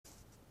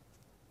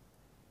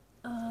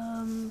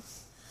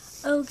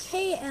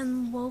Okay,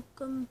 and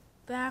welcome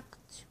back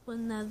to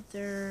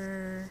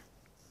another.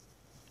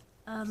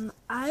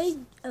 I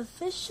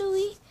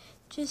officially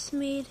just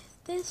made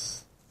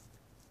this.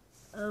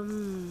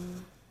 Oh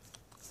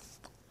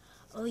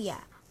yeah,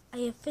 I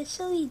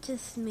officially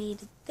just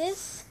made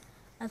this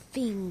a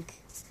thing.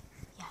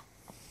 Yeah,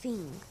 a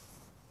thing.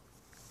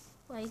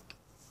 Like,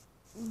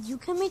 you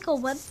can make a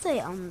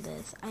website on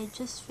this. I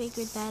just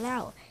figured that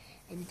out.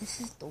 And this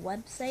is the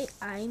website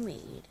I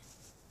made.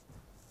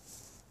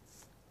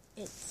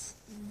 It's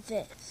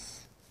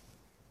this.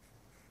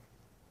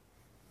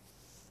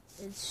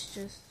 It's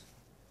just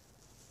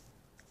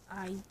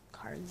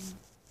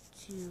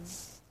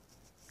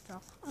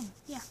iCarly2.com.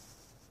 Yeah.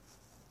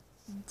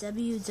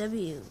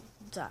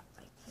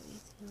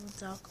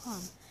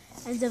 www.iCarly2.com.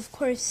 And of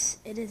course,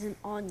 it isn't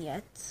on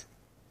yet.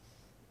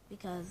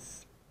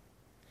 Because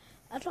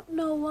I don't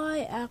know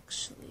why,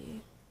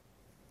 actually.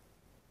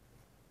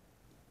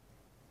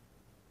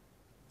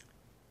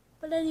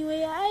 But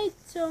anyway, I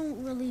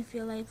don't really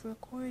feel like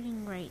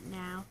recording right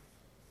now.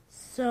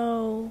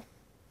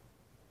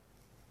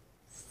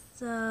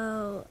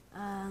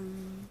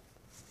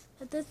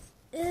 But this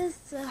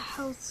is a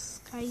house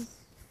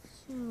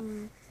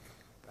cartoon.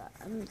 But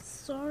I'm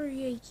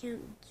sorry I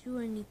can't do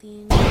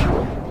anything.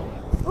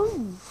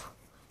 Ooh,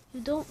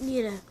 you don't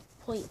need to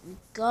point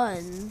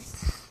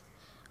guns,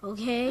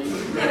 okay?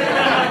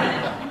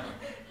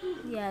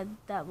 Yeah,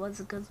 that was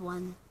a good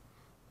one.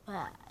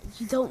 But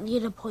you don't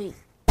need to point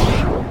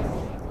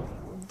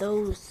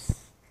those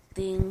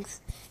things.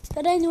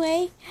 But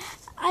anyway,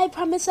 I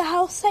promised a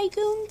house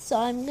tycoon, so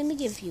I'm gonna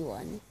give you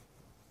one.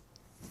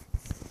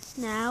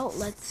 Now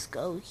let's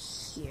go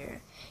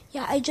here.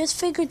 Yeah, I just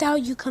figured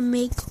out you can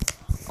make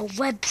a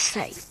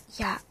website.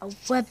 Yeah, a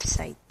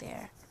website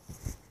there.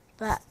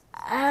 But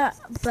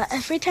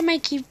every time I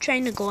keep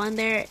trying to go on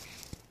there,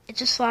 it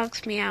just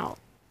logs me out,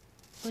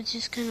 which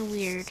is kind of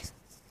weird.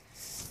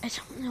 I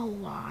don't know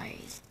why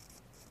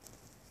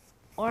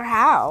or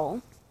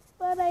how,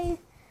 but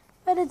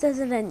it does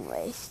it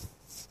anyway.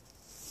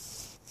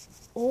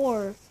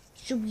 Or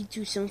should we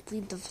do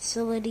something to the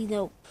facility?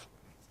 Nope,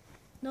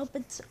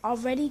 it's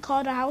already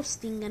called a house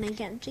thing, and I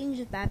can't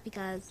change that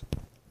because,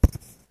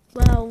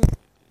 well,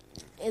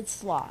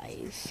 it's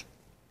live.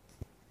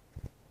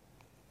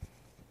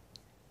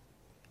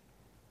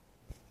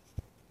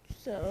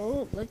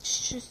 So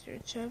let's just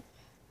search up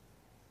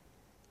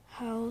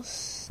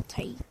house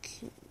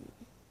tycoon.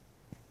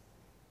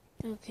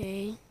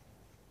 Okay.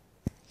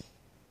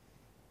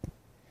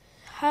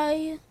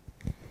 Hi,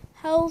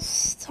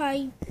 house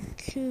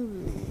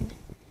tycoon.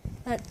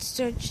 Let's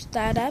search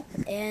that up,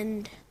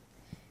 and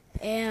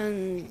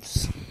I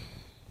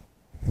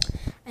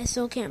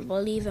still can't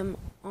believe I'm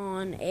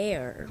on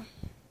air.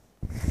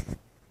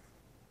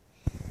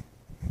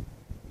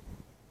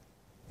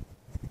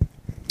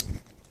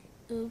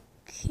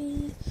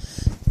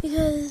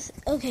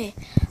 Okay,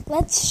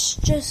 let's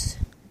just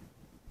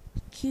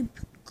keep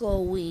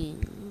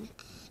going.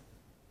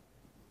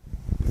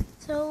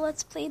 So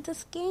let's play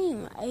this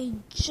game. I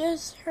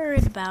just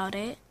heard about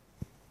it,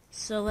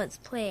 so let's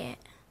play it.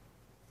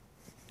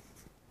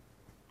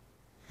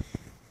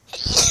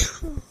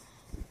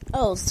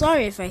 Oh,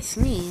 sorry if I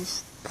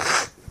sneeze.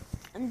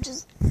 I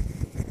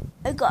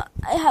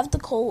have the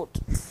cold.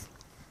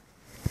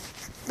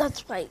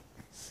 That's right.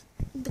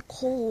 The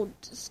cold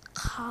is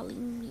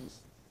calling me.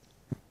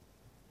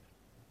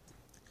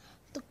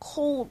 The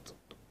cold.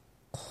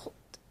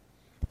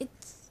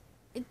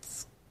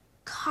 It's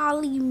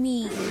calling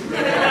me.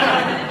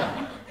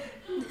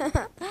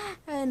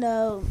 I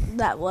know,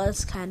 that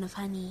was kind of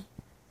funny.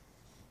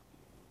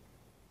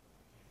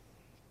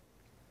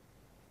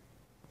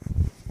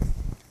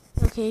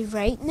 Okay,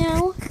 right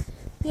now,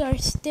 we are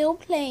still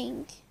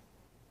playing.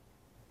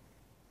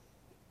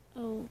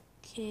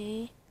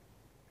 Okay.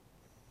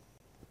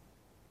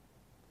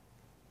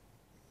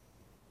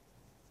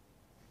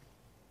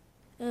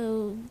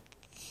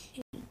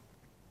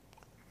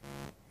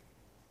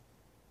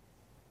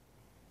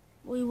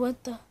 Wait,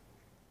 what the?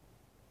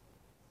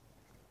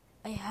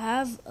 I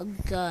have a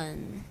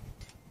gun,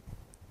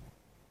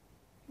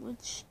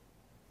 which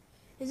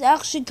is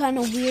actually kind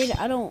of weird.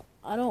 I don't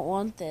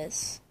want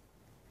this.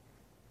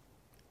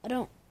 I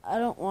don't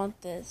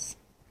want this.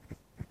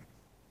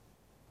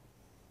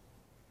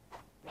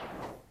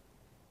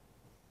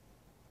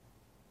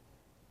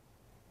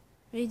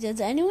 Wait,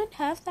 does anyone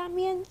have that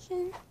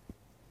mansion?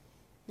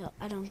 No,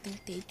 I don't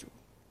think they do.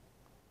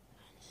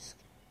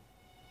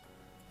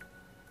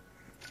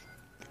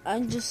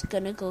 I'm just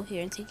gonna go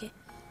here and take it.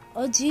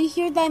 Oh, do you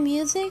hear that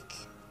music?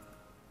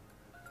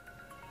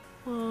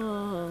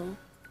 Oh.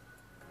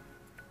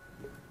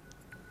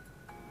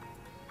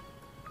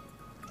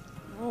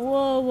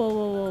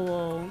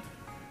 Whoa.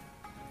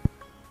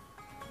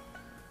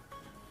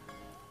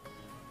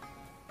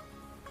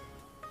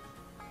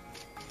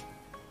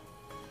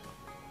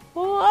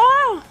 Oh,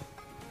 ah!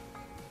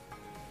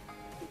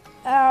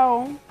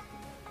 Ow.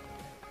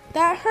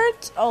 That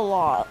hurts a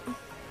lot.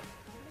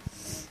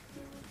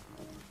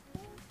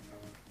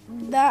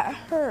 That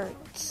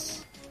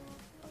hurts.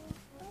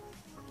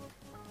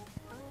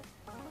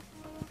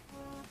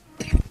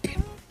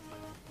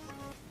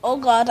 Oh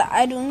God,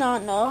 I do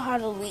not know how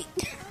to lead.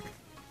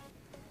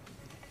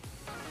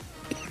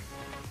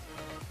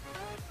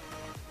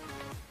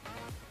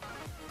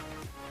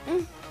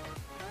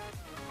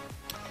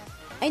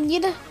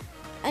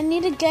 I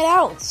need to get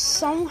out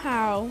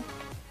somehow.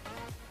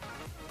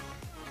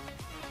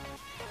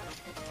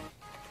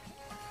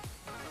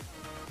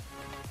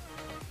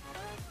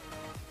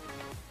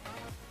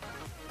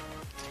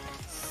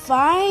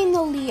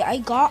 Finally, I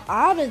got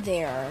out of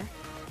there.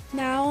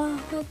 Now,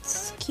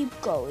 let's keep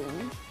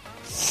going.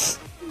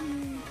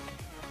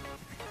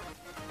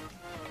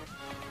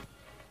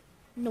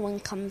 No one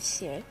comes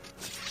here.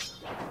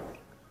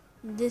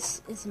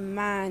 This is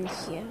man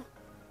here.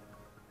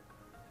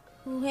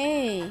 Oh,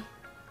 hey.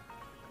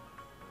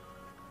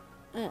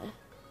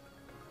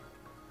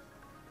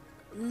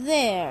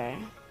 There.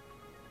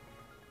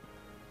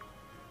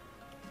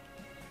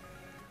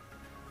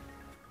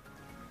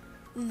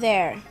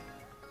 There.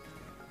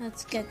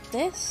 Let's get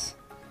this.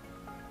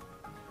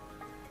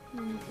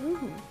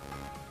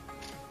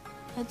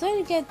 How did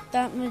I get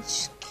that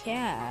much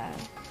cash?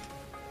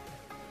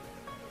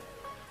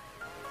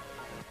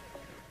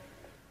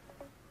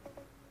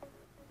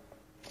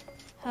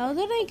 How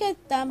did I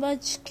get that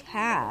much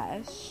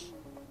cash?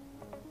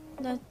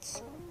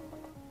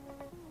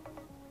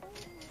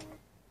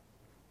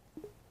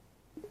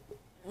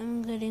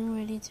 I'm getting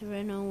ready to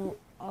run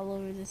all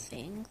over the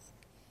things.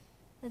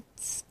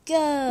 Let's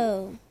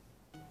go.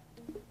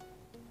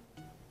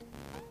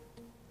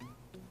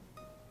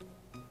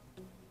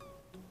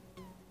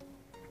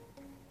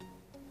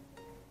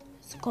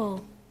 Let's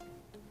go.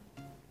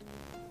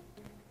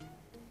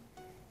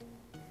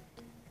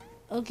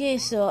 Okay,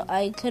 so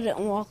I couldn't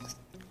walk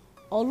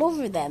all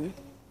over them.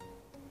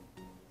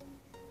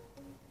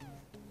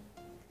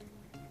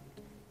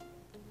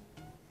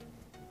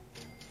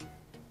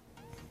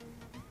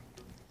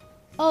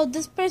 Oh,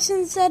 this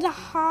person said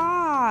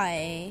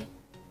hi.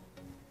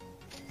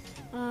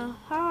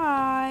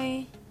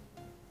 Hi.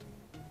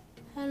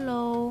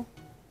 Hello.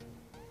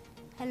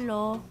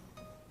 Hello.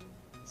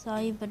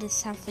 Sorry, but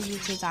it's time for you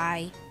to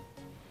die.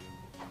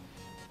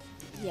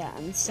 Yeah,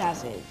 I'm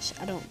savage.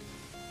 I don't...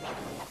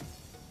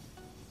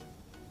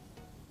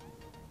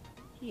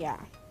 Yeah.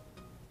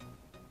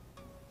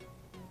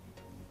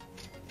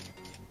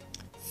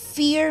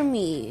 Fear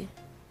me.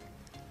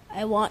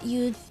 I want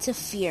you to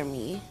fear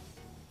me.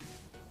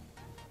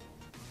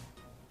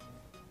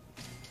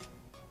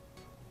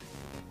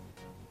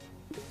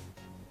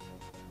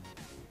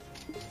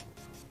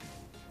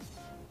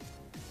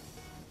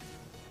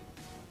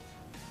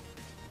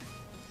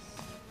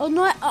 Oh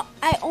no,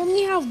 I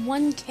only have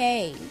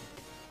 1K.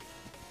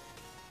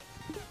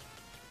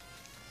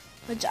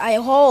 Which I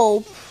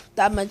hope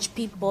that much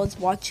people is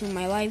watching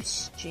my live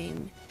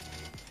stream.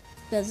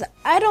 Because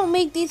I don't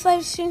make these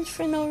live streams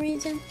for no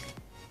reason.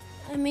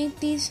 I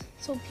make these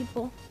so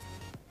people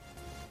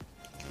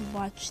can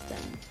watch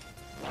them.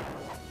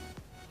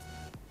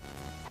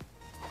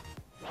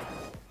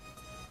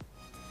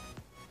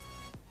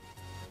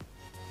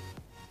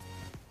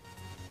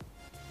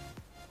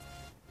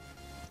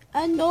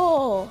 I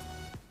know.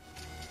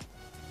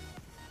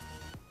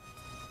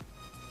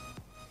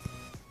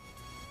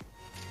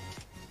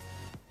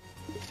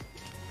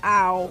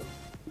 Ow.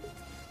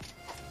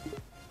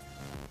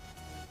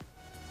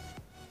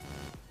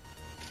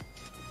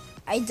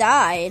 I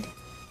died.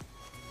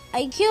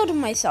 I killed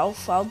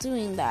myself while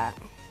doing that.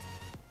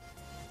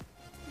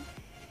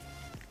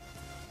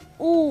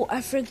 Oh,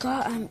 I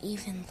forgot I'm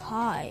even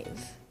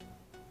live.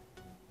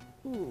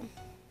 Ooh.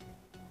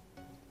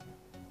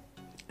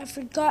 I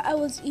forgot I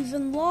was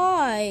even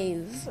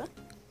live.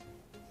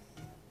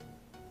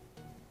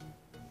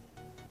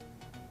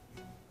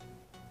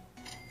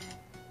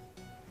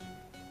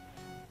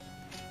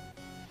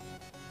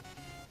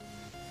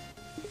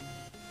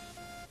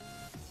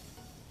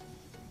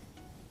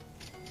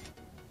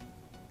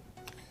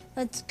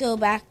 Let's go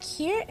back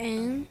here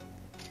and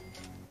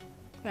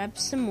grab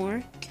some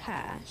more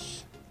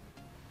cash.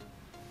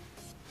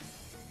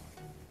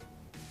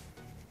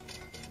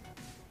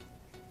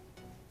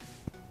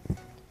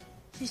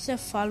 She said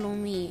follow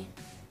me.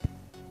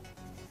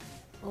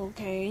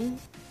 Okay.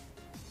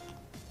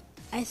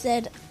 I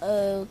said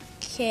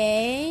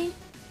okay.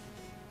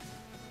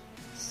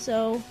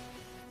 So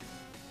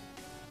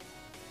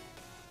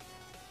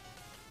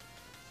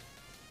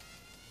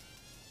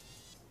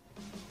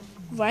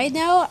right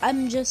now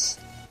I'm just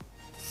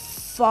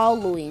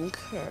following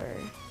her.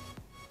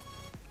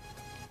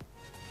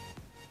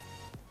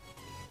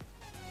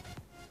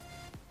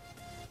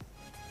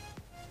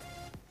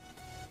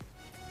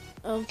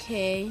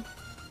 Okay.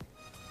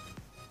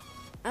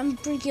 I'm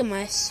bringing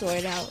my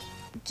sword out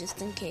just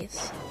in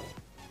case.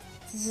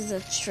 This is a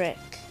trick.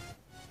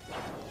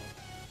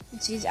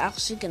 She's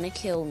actually gonna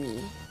kill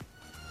me.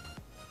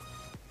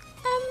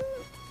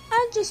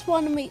 I just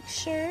want to make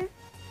sure.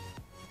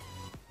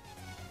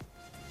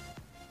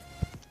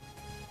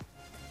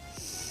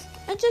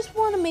 I just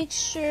want to make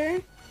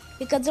sure,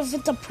 because if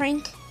it's a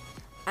prank,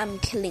 I'm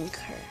killing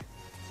her.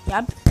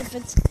 Yep, if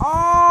it's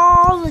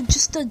all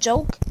just a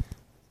joke,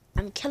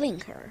 I'm killing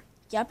her.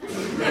 Yep.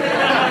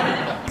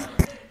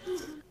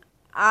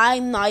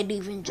 I'm not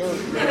even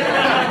joking.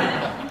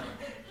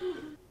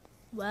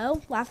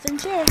 Well, laugh and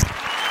share.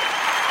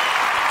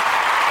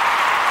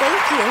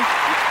 Thank you.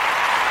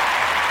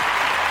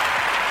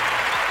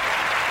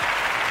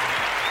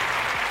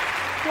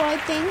 Why,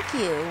 thank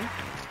you.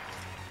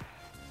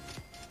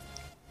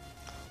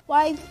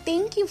 Why,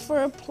 thank you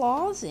for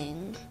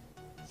applauding.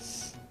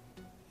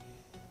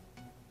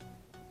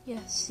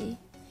 Yeah, see?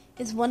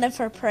 It's one of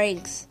her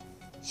pranks.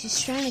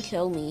 She's trying to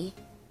kill me.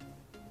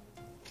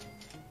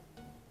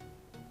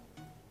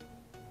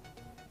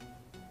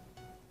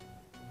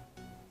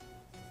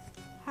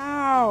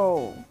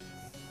 How?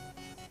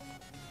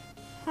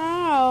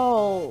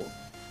 How?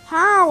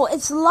 How?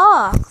 It's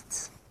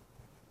locked.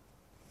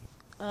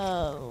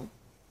 Oh.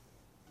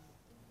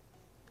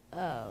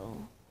 Oh.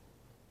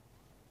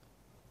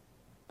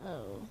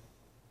 Oh.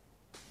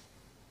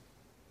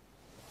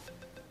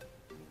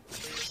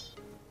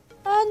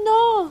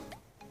 No.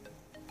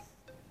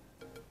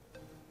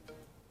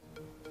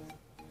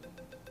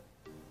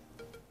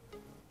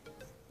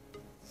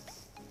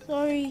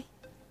 Sorry.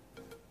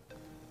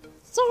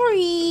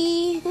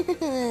 Sorry.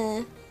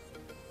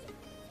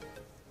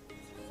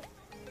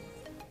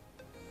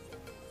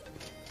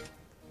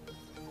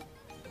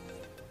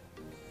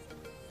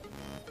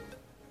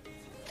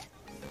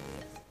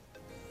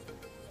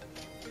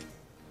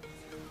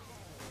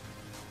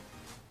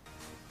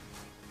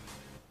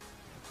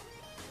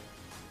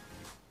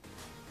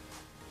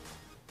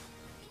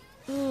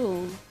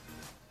 Ooh.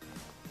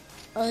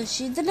 Oh,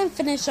 she didn't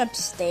finish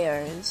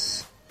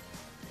upstairs.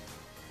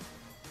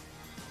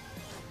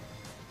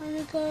 Where'd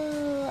it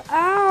go?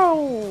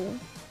 Ow!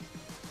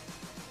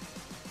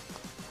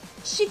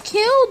 She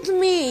killed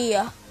me!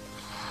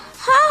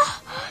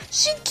 Ha!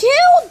 She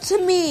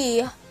killed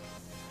me!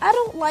 I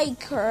don't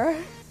like her.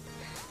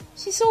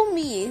 She's so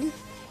mean.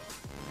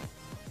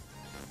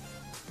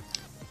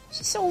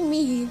 She's so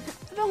mean.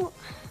 I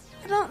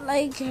don't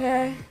like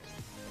her.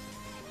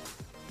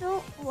 I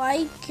don't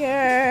like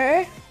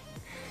her.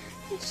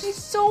 She's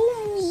so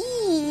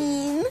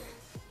mean.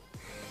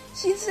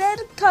 She said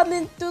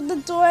coming through the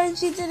door and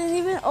she didn't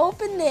even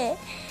open it.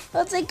 It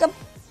was like a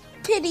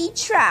pity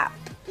trap.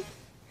 It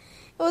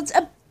was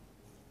a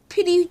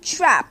pity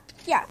trap.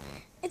 Yeah,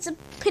 it's a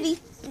pity.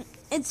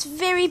 It's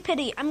very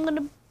pity. I'm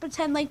gonna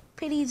pretend like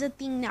pity is a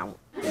thing now.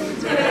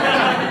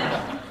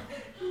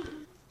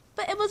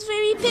 But it was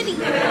very pity.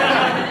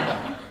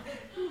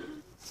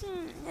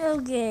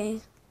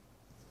 Okay.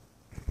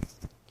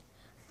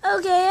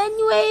 Okay,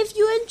 anyway, if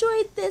you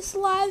enjoyed this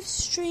live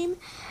stream,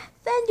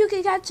 then you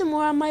can catch some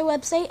more on my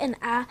website, and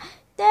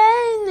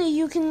then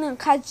you can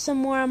catch some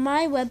more on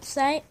my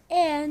website,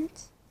 and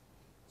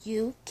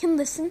you can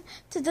listen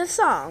to the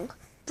song,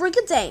 Break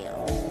It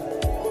Down.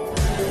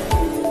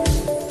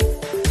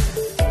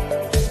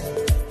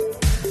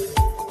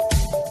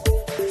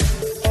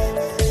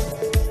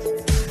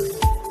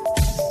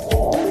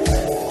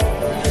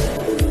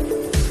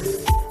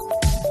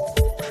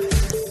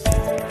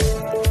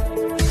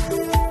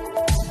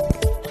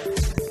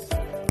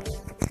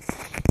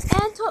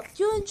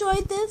 You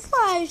enjoyed this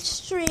live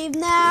stream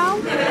now.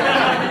 Oh,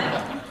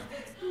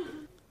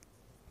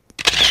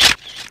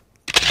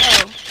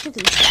 you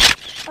can stop.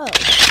 Oh,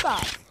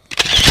 stop.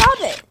 Stop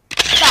it.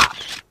 Stop.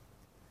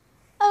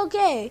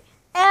 Okay,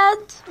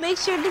 and make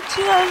sure to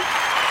tune.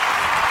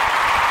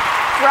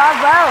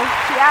 Bravo.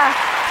 Yeah,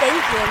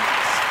 thank you.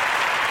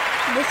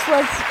 This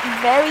was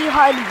very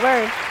hard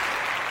work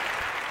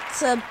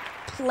to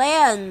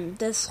plan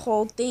this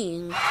whole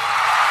thing.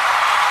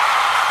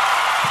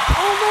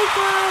 Oh my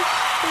gosh.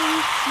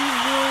 Thank you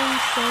very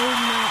so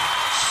much.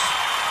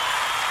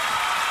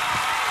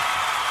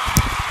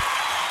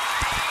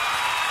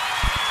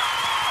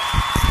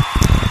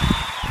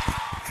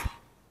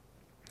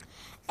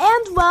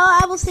 And well,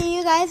 I will see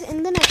you guys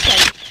in the next one.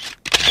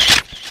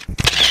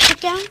 Sit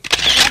down.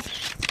 Yep.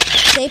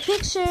 Take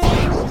pictures.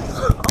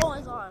 Oh my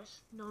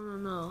gosh.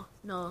 No.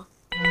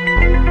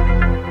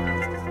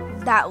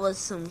 That was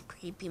some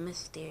creepy,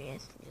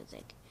 mysterious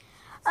music.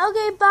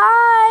 Okay,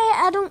 bye.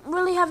 I don't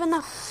really have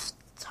enough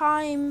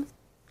time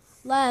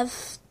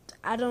left.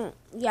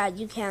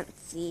 You can't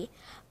see.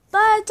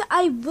 But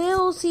I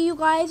will see you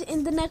guys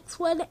in the next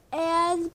one, and